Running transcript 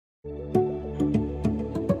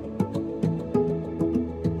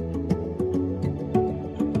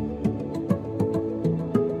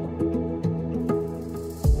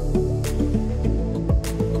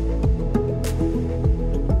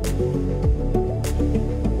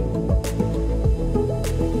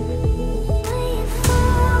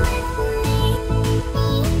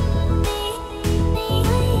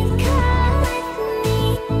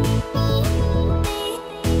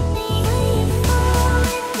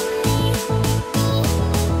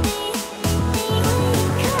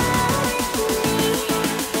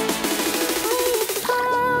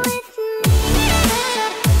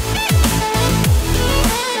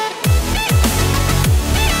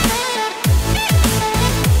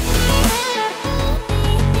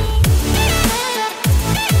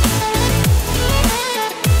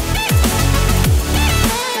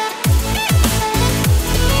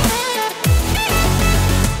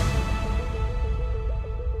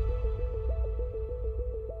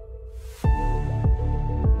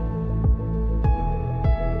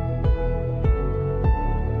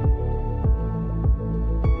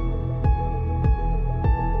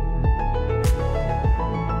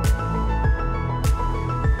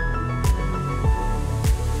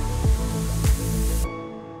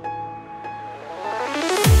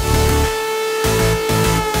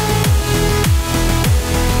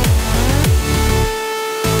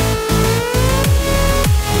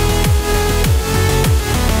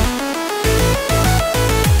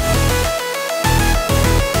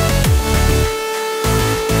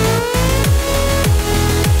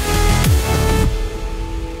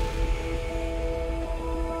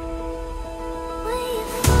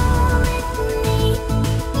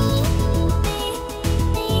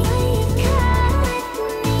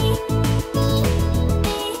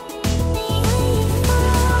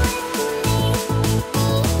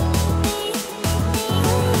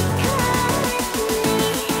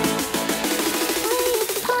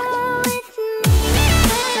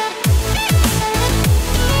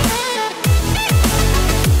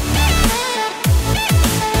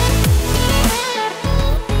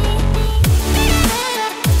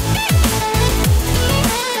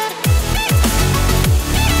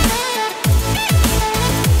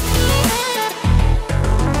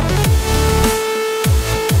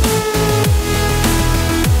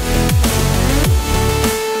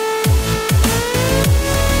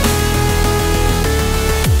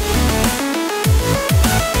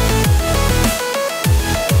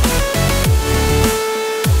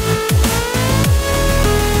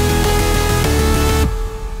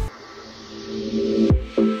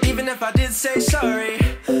if I did say sorry,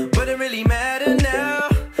 would it really matter now?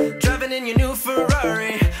 Driving in your new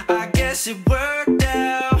Ferrari, I guess it worked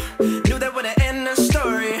out. Knew that wouldn't end the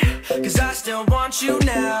story, cause I still want you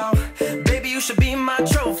now. Baby, you should be my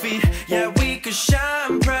trophy. Yeah, we could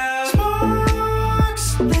shine proud.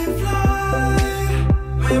 Sparks, they fly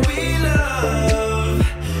when we love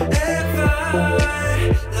and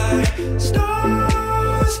fight like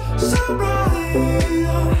stars so bright.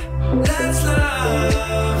 Let's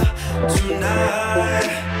love tonight.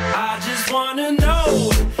 I just wanna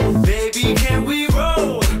know, baby, can we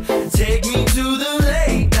roll? Take me to the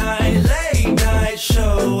late night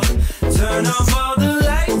show. Turn off all the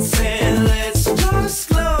lights and let's just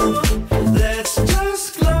glow. Let's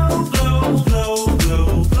just glow, glow, glow,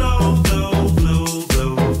 glow, glow, glow, glow,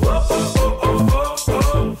 glow. Whoa, oh, oh, oh, oh,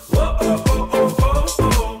 oh. Whoa, oh, oh, oh, oh,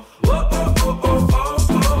 oh. Whoa, oh, oh, oh, oh, oh.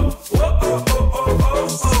 Whoa,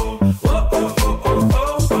 oh, oh, oh, oh, oh. Whoa, oh, oh, oh,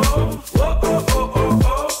 oh, oh. Whoa, oh, oh, oh,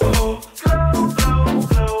 oh, oh. Glow, glow,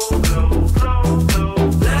 glow, glow, glow.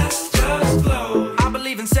 Let's just glow. I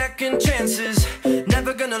believe in second chances.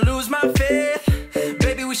 Never gonna lose my faith.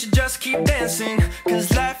 Baby, we should just keep dancing,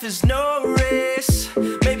 cause life is no race.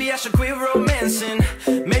 Maybe I should quit romancing.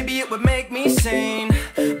 Maybe it would make me sane.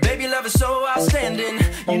 Baby, love is so outstanding.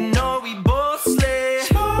 You know we both slay.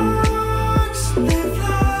 Sparks, they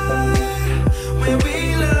fly when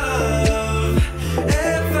we love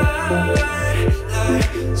and fight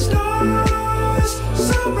like stars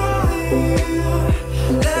so bright.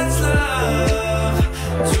 Let's love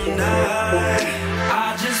tonight.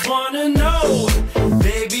 I just wanna know,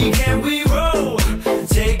 baby, can we roll?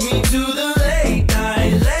 Take me to the late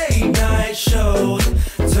night show.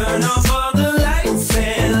 Turn off all the lights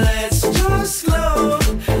and let's just glow.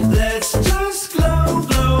 Let's just glow,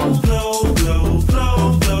 glow, glow, glow,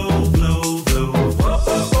 glow, glow, glow, glow. Whoa,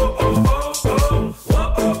 oh, oh, oh, oh, oh. Whoa,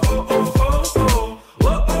 oh, oh, oh, oh, oh.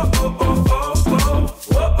 Whoa, oh, oh, oh, oh, oh. Whoa, oh, oh,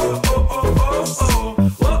 oh, oh, oh.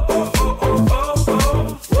 Whoa, oh, oh, oh, oh, oh.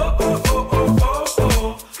 Whoa, oh, oh, oh, oh,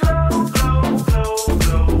 oh. Glow, glow, glow,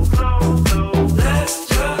 glow, glow. Let's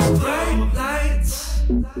just glow. Lights,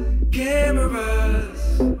 cameras,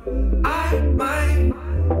 I might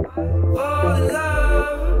fall in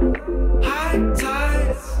love. High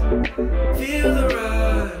tides, feel the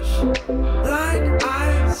rush. Like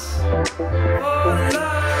ice, fall in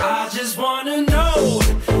love. I just wanna know,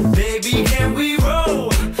 baby, can we